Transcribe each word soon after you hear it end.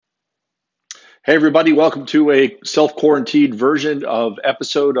Hey everybody, welcome to a self-quarantined version of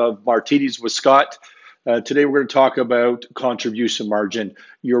episode of Martinis with Scott. Today we're going to talk about contribution margin.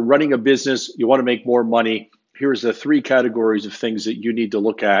 You're running a business, you want to make more money. Here's the three categories of things that you need to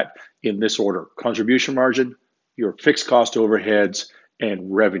look at in this order: contribution margin, your fixed cost overheads,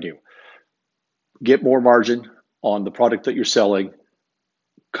 and revenue. Get more margin on the product that you're selling,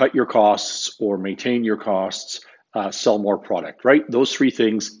 cut your costs or maintain your costs, sell more product, right? Those three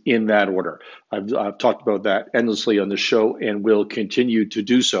things in that order. I've talked about that endlessly on the show and will continue to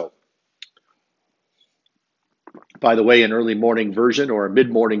do so. By the way, an early morning version or a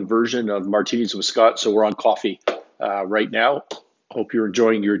mid-morning version of Martinis with Scott. So we're on coffee right now. Hope you're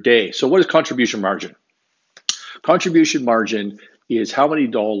enjoying your day. So what is contribution margin? Contribution margin is how many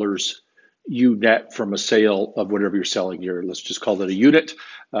dollars you net from a sale of whatever you're selling. Let's just call it a unit.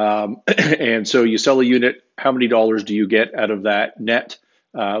 And so you sell a unit, how many dollars do you get out of that net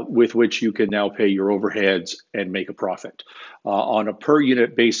with which you can now pay your overheads and make a profit? On a per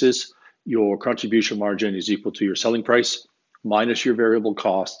unit basis, your contribution margin is equal to your selling price minus your variable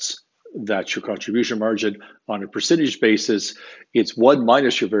costs. That's your contribution margin. On a percentage basis, it's 1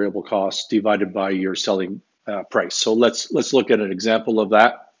 minus your variable costs divided by your selling price. So let's look at an example of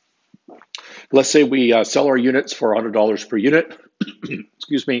that. Let's say we sell our units for $100 per unit.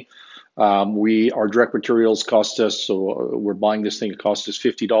 Excuse me. Our direct materials cost us, so we're buying this thing, it costs us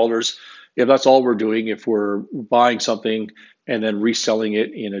 $50. If that's all we're doing, if we're buying something and then reselling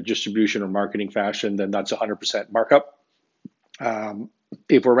it in a distribution or marketing fashion, then that's 100% markup.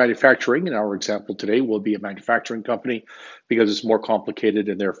 If we're manufacturing, in our example today, we'll be a manufacturing company because it's more complicated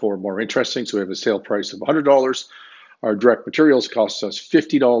and therefore more interesting. So we have a sale price of $100. Our direct materials cost us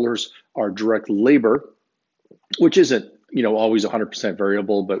 $50. Our direct labor, which isn't always 100%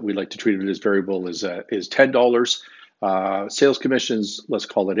 variable, but we like to treat it as variable, is $10. Sales commissions, let's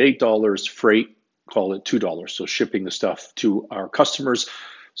call it $8. Freight, call it $2. So shipping the stuff to our customers.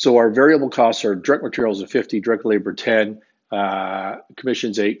 So our variable costs are direct materials are $50, direct labor $10,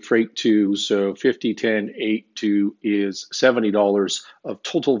 commissions $8, freight $2. So $50, $10, $8, $2 is $70 of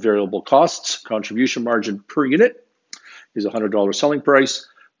total variable costs. Contribution margin per unit is $100 selling price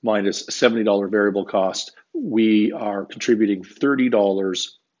minus $70 variable cost. We are contributing $30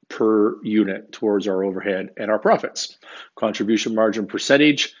 per unit towards our overhead and our profits. Contribution margin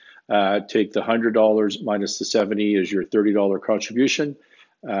percentage, take the $100 minus the 70 is your $30 contribution.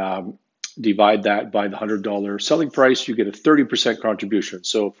 Divide that by the $100 selling price, you get a 30% contribution.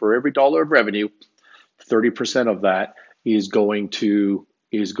 So for every dollar of revenue, 30% of that is going to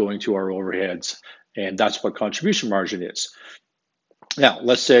our overheads, and that's what contribution margin is. Now,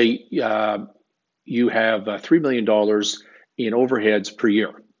 let's say you have $3 million in overheads per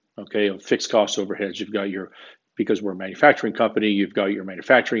year, okay, fixed cost overheads. You've got because we're a manufacturing company, you've got your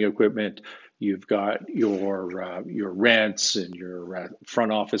manufacturing equipment, you've got your rents and your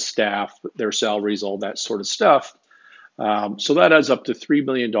front office staff, their salaries, all that sort of stuff. So that adds up to $3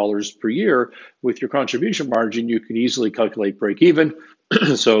 million per year. With your contribution margin, you can easily calculate break even.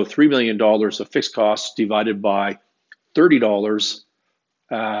 So $3 million of fixed costs divided by $30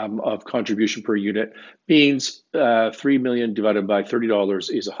 of contribution per unit means 3 million divided by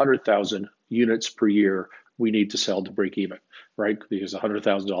 $30 is 100,000 units per year we need to sell to break even, right? Because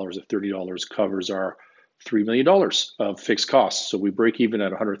 $100,000 of $30 covers our $3 million of fixed costs. So we break even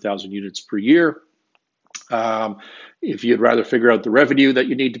at 100,000 units per year. If you'd rather figure out the revenue that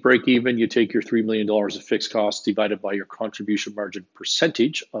you need to break even, you take your $3 million of fixed costs divided by your contribution margin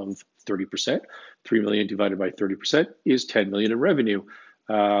percentage of 30%. 3 million divided by 30% is 10 million in revenue,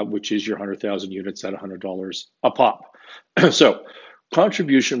 which is your 100,000 units at $100 a pop. So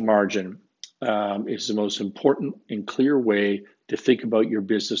contribution margin is the most important and clear way to think about your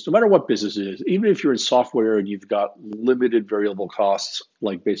business, no matter what business it is. Even if you're in software and you've got limited variable costs,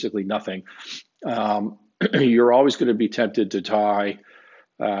 like basically nothing, you're always going to be tempted to tie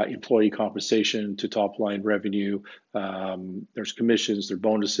employee compensation to top line revenue. There's commissions, there's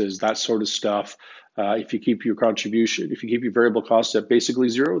bonuses, that sort of stuff. If you keep your variable costs at basically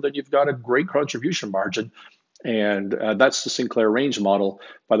zero, then you've got a great contribution margin. And that's the Sinclair Range model,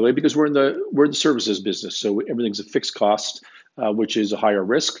 by the way, because we're in the services business. So everything's a fixed cost, which is a higher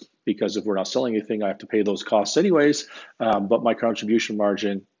risk, because if we're not selling anything, I have to pay those costs anyways. But my contribution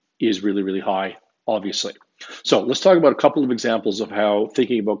margin is really, really high, obviously. So let's talk about a couple of examples of how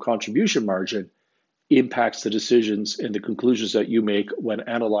thinking about contribution margin impacts the decisions and the conclusions that you make when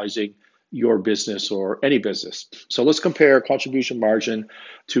analyzing your business or any business. So let's compare contribution margin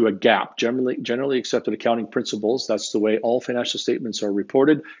to a GAAP, generally accepted accounting principles. That's the way all financial statements are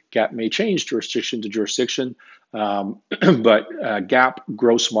reported. GAAP may change jurisdiction to jurisdiction, but GAAP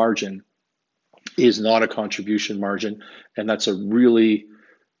gross margin is not a contribution margin. And that's a really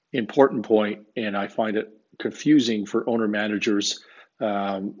important point, and I find it confusing for owner managers,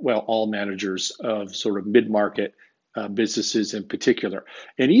 all managers of sort of mid-market businesses in particular,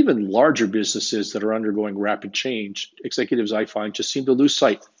 and even larger businesses that are undergoing rapid change. Executives, I find, just seem to lose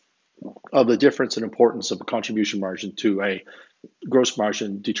sight of the difference and importance of a contribution margin to a gross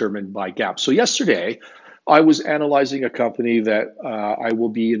margin determined by GAAP. So yesterday, I was analyzing a company that I will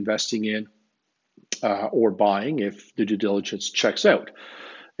be investing in or buying if the due diligence checks out.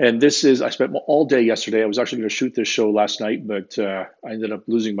 And this is, I spent all day yesterday. I was actually going to shoot this show last night, but I ended up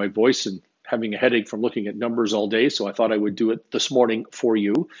losing my voice and having a headache from looking at numbers all day. So I thought I would do it this morning for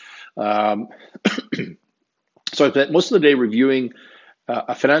you. So I spent most of the day reviewing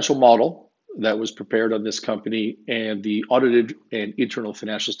a financial model that was prepared on this company and the audited and internal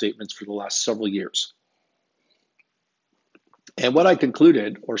financial statements for the last several years. And what I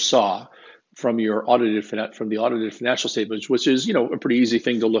concluded or saw from the audited financial statements, which is a pretty easy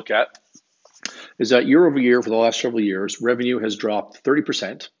thing to look at, is that year over year for the last several years, revenue has dropped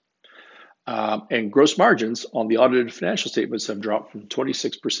 30%, and gross margins on the audited financial statements have dropped from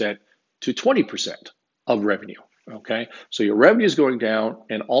 26% to 20% of revenue. Okay, so your revenue is going down,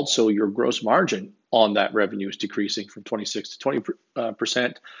 and also your gross margin on that revenue is decreasing from 26 to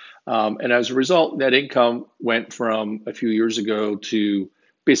 20%. And as a result, net income went from a few years ago to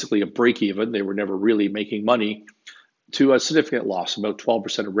basically a break even. They were never really making money, to a significant loss, about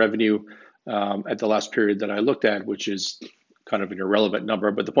 12% of revenue at the last period that I looked at, which is kind of an irrelevant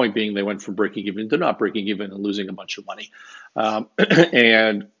number. But the point being, they went from breaking even to not breaking even and losing a bunch of money.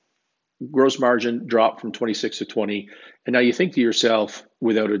 And gross margin dropped from 26 to 20. And now you think to yourself,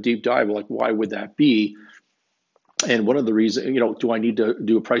 without a deep dive, like, why would that be? And one of the reasons, do I need to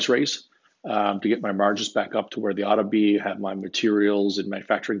do a price raise to get my margins back up to where they ought to be? Have my materials and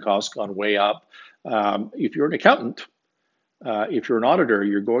manufacturing costs gone way up? If you're an accountant, if you're an auditor,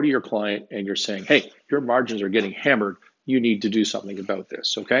 you're going to your client and you're saying, hey, your margins are getting hammered. You need to do something about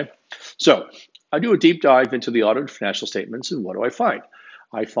this, okay? So I do a deep dive into the audited financial statements, and what do I find?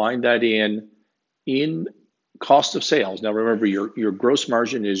 I find that in cost of sales, now remember, your gross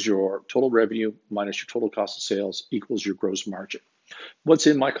margin is your total revenue minus your total cost of sales equals your gross margin. What's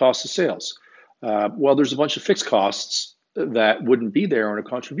in my cost of sales? Well, there's a bunch of fixed costs that wouldn't be there on a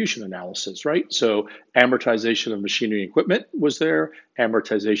contribution analysis, right? So amortization of machinery and equipment was there,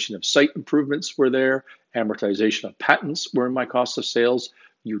 amortization of site improvements were there, amortization of patents were in my cost of sales,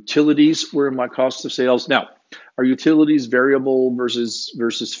 utilities were in my cost of sales. Now, are utilities variable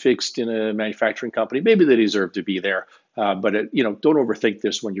versus fixed in a manufacturing company? Maybe they deserve to be there, but don't overthink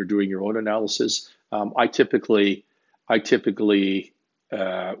this when you're doing your own analysis. I typically put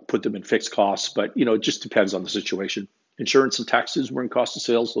them in fixed costs, but it just depends on the situation. Insurance and taxes were in cost of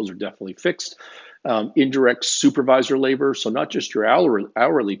sales; those are definitely fixed. Indirect supervisor labor, so not just your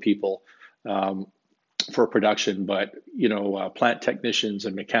hourly people for production, but plant technicians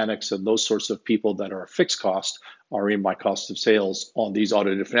and mechanics and those sorts of people that are a fixed cost are in my cost of sales on these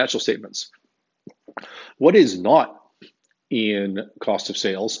audited financial statements. What is not in cost of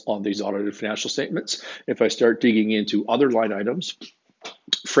sales on these audited financial statements? If I start digging into other line items,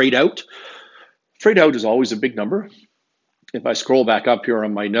 freight out is always a big number. If I scroll back up here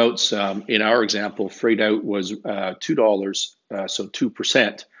on my notes, in our example, freight out was $2, so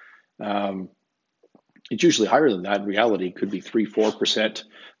 2%. It's usually higher than that. In reality, it could be 3-4%,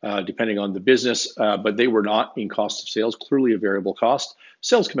 depending on the business, but they were not in cost of sales, clearly a variable cost.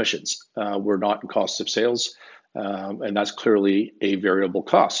 Sales commissions were not in cost of sales, and that's clearly a variable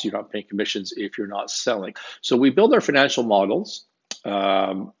cost. You're not paying commissions if you're not selling. So we build our financial models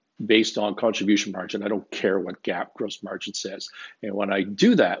based on contribution margin. I don't care what GAAP gross margin says. And when I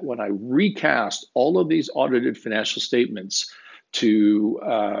do that, when I recast all of these audited financial statements to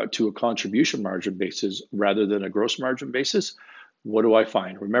a contribution margin basis rather than a gross margin basis, what do I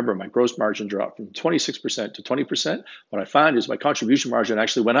find? Remember, my gross margin dropped from 26% to 20%. What I find is my contribution margin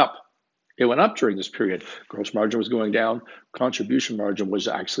actually went up. It went up during this period. Gross margin was going down. Contribution margin was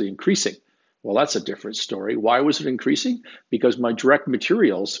actually increasing. Well, that's a different story. Why was it increasing? Because my direct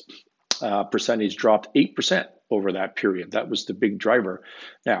materials percentage dropped 8% over that period. That was the big driver.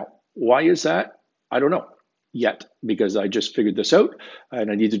 Now, why is that? I don't know yet, because I just figured this out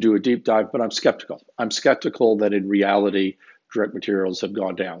and I need to do a deep dive, but I'm skeptical. I'm skeptical that in reality, direct materials have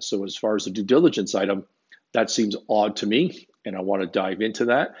gone down. So as far as the due diligence item, that seems odd to me, and I want to dive into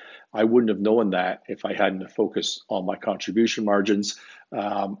that. I wouldn't have known that if I hadn't focused on my contribution margins.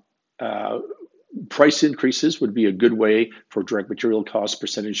 Price increases would be a good way for direct material cost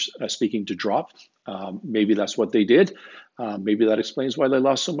percentage speaking to drop. Maybe that's what they did. Maybe that explains why they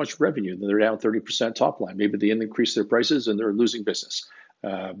lost so much revenue. They're down 30% top line. Maybe they increased their prices and they're losing business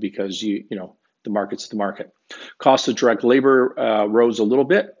because the market's the market. Cost of direct labor rose a little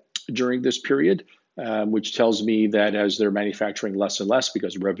bit during this period, which tells me that as they're manufacturing less and less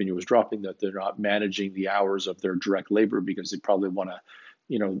because revenue is dropping, that they're not managing the hours of their direct labor because they probably want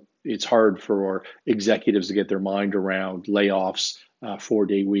to, it's hard for executives to get their mind around layoffs,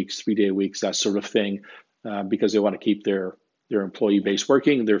 4-day weeks, 3-day weeks, that sort of thing, because they want to keep their employee base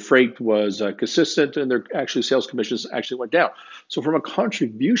working. Their freight was consistent, and their actually sales commissions actually went down. So from a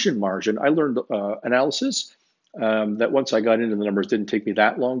contribution margin, I learned analysis that once I got into the numbers, didn't take me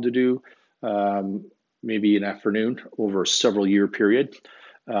that long to do, maybe an afternoon over a several year period,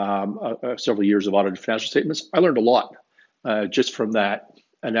 several years of audited financial statements. I learned a lot just from that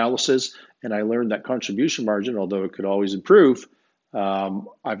analysis, and I learned that contribution margin, although it could always improve,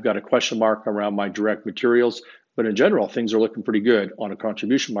 I've got a question mark around my direct materials, but in general, things are looking pretty good on a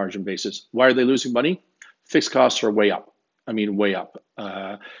contribution margin basis. Why are they losing money? Fixed costs are way up. I mean, way up.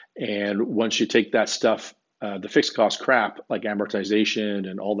 And once you take that stuff, the fixed cost crap, like amortization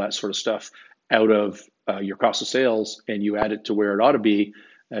and all that sort of stuff, out of your cost of sales, and you add it to where it ought to be,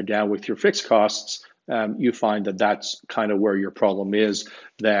 down with your fixed costs, you find that that's kind of where your problem is,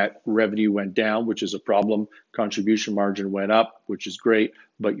 that revenue went down, which is a problem. Contribution margin went up, which is great,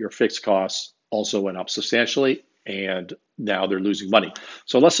 but your fixed costs also went up substantially, and now they're losing money.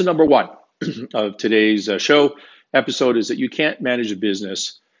 So lesson number one of today's show episode is that you can't manage a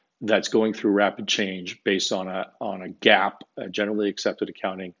business that's going through rapid change based on a GAAP, generally accepted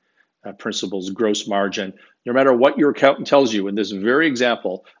accounting principles, gross margin. No matter what your accountant tells you, in this very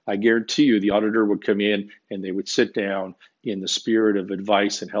example, I guarantee you the auditor would come in and they would sit down in the spirit of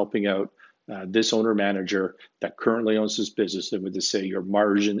advice and helping out this owner manager that currently owns this business, and would just say your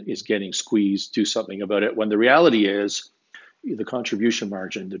margin is getting squeezed, do something about it. When the reality is the contribution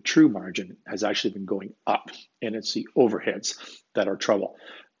margin, the true margin, has actually been going up, and it's the overheads that are trouble.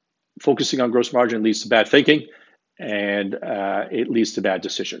 Focusing on gross margin leads to bad thinking, and it leads to bad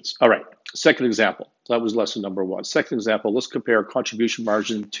decisions. All right, second example. So that was lesson number one. Second example, let's compare contribution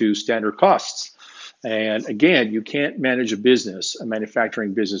margin to standard costs. And again, you can't manage a business, a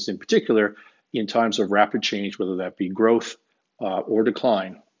manufacturing business in particular, in times of rapid change, whether that be growth or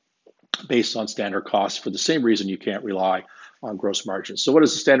decline, based on standard costs, for the same reason you can't rely on gross margins. So what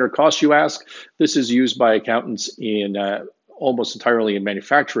is the standard cost, you ask? This is used by accountants in almost entirely in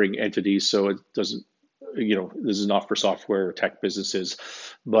manufacturing entities, so it doesn't, this is not for software or tech businesses,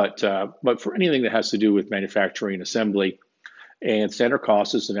 but for anything that has to do with manufacturing assembly. And standard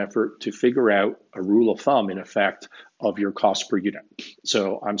cost is an effort to figure out a rule of thumb, in effect, of your cost per unit.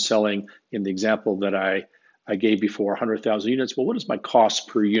 So I'm selling, in the example that I gave before, 100,000 units. Well, what is my cost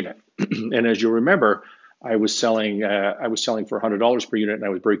per unit? And as you remember, I was selling for $100 per unit, and I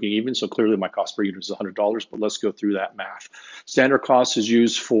was breaking even. So clearly my cost per unit is $100, but let's go through that math. Standard cost is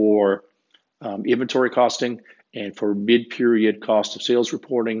used for inventory costing and for mid-period cost of sales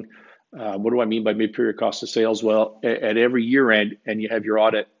reporting. What do I mean by mid-period cost of sales? Well, at every year end, and you have your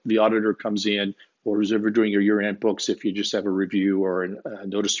audit, the auditor comes in, or who's ever doing your year-end books, if you just have a review or a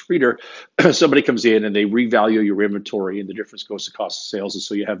notice reader, somebody comes in and they revalue your inventory, and the difference goes to cost of sales. And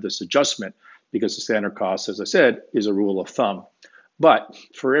so you have this adjustment, because the standard cost, as I said, is a rule of thumb. But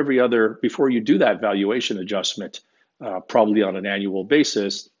for every other, before you do that valuation adjustment, probably on an annual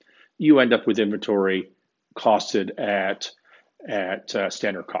basis, you end up with inventory costed at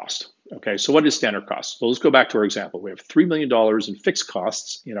standard cost. Okay, so what is standard cost? So let's go back to our example. We have $3 million in fixed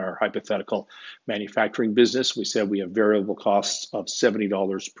costs in our hypothetical manufacturing business. We said we have variable costs of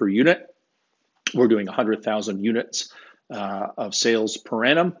 $70 per unit. We're doing 100,000 units of sales per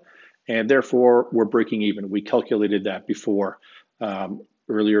annum, and therefore we're breaking even. We calculated that before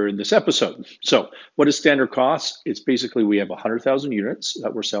earlier in this episode. So what is standard cost? It's basically we have 100,000 units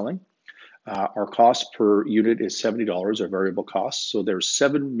that we're selling. Our cost per unit is $70, our variable costs. So there's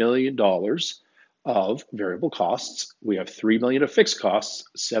 $7 million of variable costs. We have $3 million of fixed costs.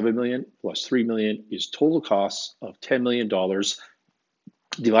 $7 million plus $3 million is total costs of $10 million,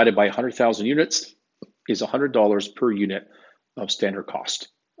 divided by 100,000 units is $100 per unit of standard cost.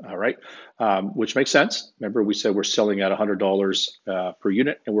 All right, which makes sense. Remember, we said we're selling at $100 per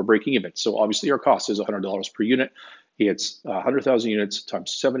unit and we're breaking even. So obviously our cost is $100 per unit. It's 100,000 units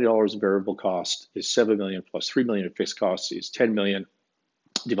times $70 of variable cost is $7 million, plus $3 million of fixed costs is $10 million,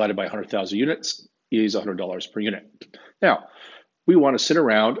 divided by 100,000 units is $100 per unit. Now, we want to sit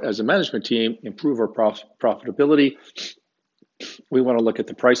around as a management team, improve our profitability, We want to look at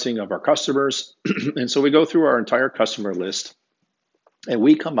the pricing of our customers. And so we go through our entire customer list and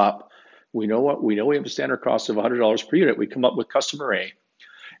we come up, we know we have a standard cost of $100 per unit. We come up with customer A,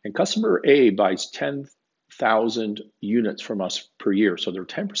 and customer A buys 10,000 units from us per year. So they're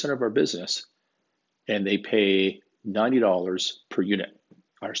 10% of our business and they pay $90 per unit.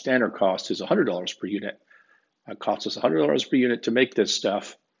 Our standard cost is $100 per unit. It costs us $100 per unit to make this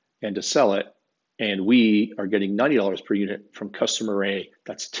stuff and to sell it. And we are getting $90 per unit from customer A.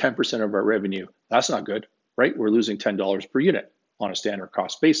 That's 10% of our revenue. That's not good, right? We're losing $10 per unit on a standard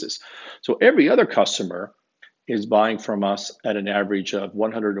cost basis. So every other customer is buying from us at an average of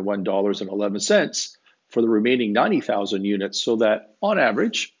 $101.11 for the remaining 90,000 units, so that on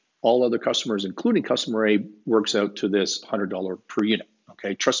average, all other customers, including customer A, works out to this $100 per unit.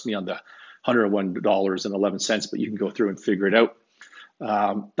 Okay, trust me on the $101.11, but you can go through and figure it out.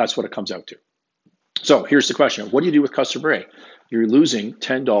 That's what it comes out to. So here's the question. What do you do with customer A? You're losing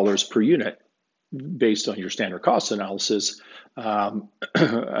 $10 per unit based on your standard cost analysis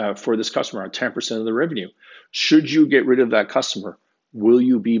for this customer on 10% of the revenue. Should you get rid of that customer, will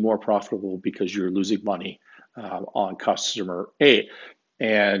you be more profitable because you're losing money on customer A?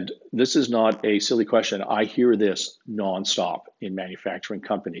 And this is not a silly question. I hear this nonstop in manufacturing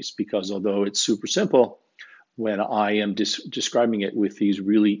companies because although it's super simple, when I am describing it with these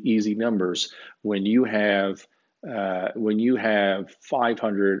really easy numbers, when you have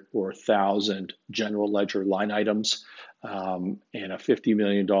 500 or 1,000 general ledger line items and a $50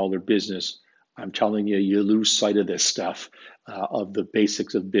 million business, I'm telling you, you lose sight of this stuff, of the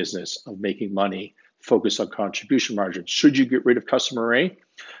basics of business, of making money, focus on contribution margin. Should you get rid of customer A?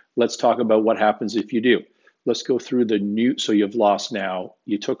 Let's talk about what happens if you do. Let's go through the new, so you've lost now,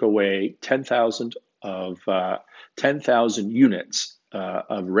 you took away 10,000 units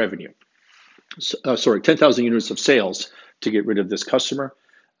of revenue. 10,000 units of sales to get rid of this customer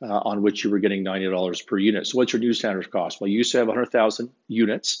on which you were getting $90 per unit. So what's your new standard cost? Well, you used to have 100,000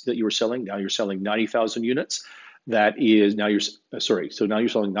 units that you were selling. Now you're selling 90,000 units. That is now so now you're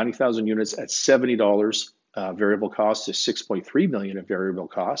selling 90,000 units at $70 variable cost is $6.3 million of variable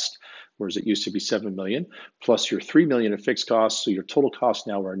cost, whereas it used to be $7 million, plus your $3 million of fixed costs. So your total costs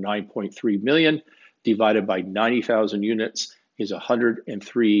now are $9.3 million divided by 90,000 units is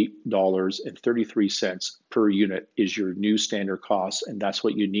 $103.33 per unit is your new standard cost, and that's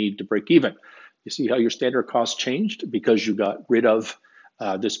what you need to break even. You see how your standard cost changed because you got rid of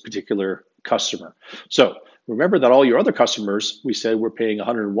this particular customer. So remember that all your other customers, we said, were paying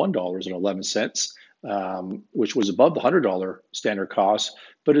 $101.11, which was above the $100 standard cost,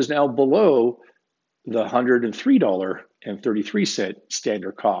 but is now below the $103.33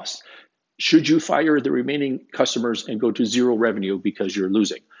 standard cost. Should you fire the remaining customers and go to zero revenue because you're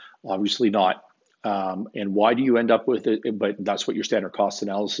losing? Obviously not. And why do you end up with it? But that's what your standard cost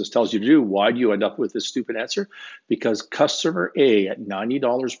analysis tells you to do. Why do you end up with this stupid answer? Because customer A at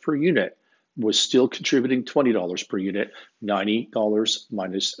 $90 per unit was still contributing $20 per unit. $90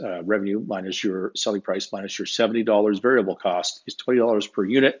 minus revenue minus your selling price minus your $70 variable cost is $20 per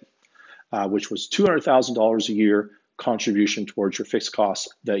unit, which was $200,000 a year contribution towards your fixed costs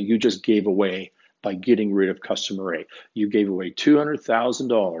that you just gave away by getting rid of customer A. You gave away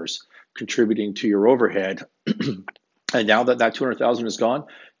 $200,000 contributing to your overhead. And now that $200,000 is gone,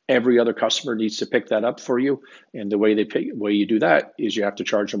 every other customer needs to pick that up for you. And the way you do that is you have to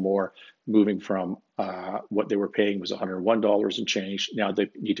charge them more, moving from what they were paying was $101 and change. Now they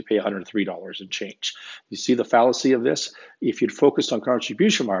need to pay $103 and change. You see the fallacy of this? If you'd focused on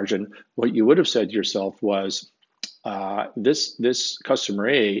contribution margin, what you would have said to yourself was, this customer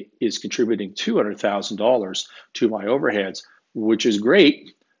A is contributing $200,000 to my overheads, which is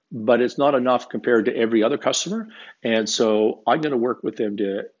great, but it's not enough compared to every other customer. And so I'm going to work with them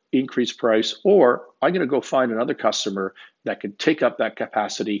to increase price, or I'm going to go find another customer that can take up that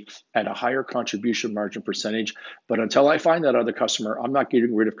capacity at a higher contribution margin percentage. But until I find that other customer, I'm not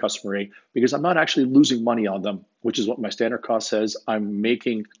getting rid of customer A because I'm not actually losing money on them, which is what my standard cost says. I'm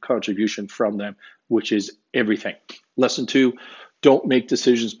making contribution from them, which is everything. Lesson 2, don't make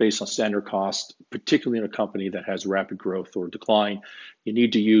decisions based on standard cost, particularly in a company that has rapid growth or decline. You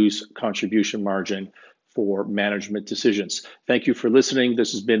need to use contribution margin for management decisions. Thank you for listening.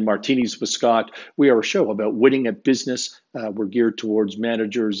 This has been Martinis with Scott. We are a show about winning at business. We're geared towards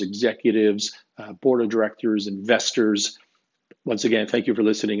managers, executives, board of directors, investors. Once again, thank you for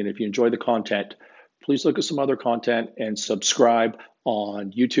listening. And if you enjoy the content, please look at some other content and subscribe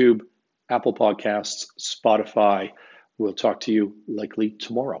on YouTube, Apple Podcasts, Spotify. We'll talk to you likely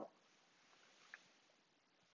tomorrow.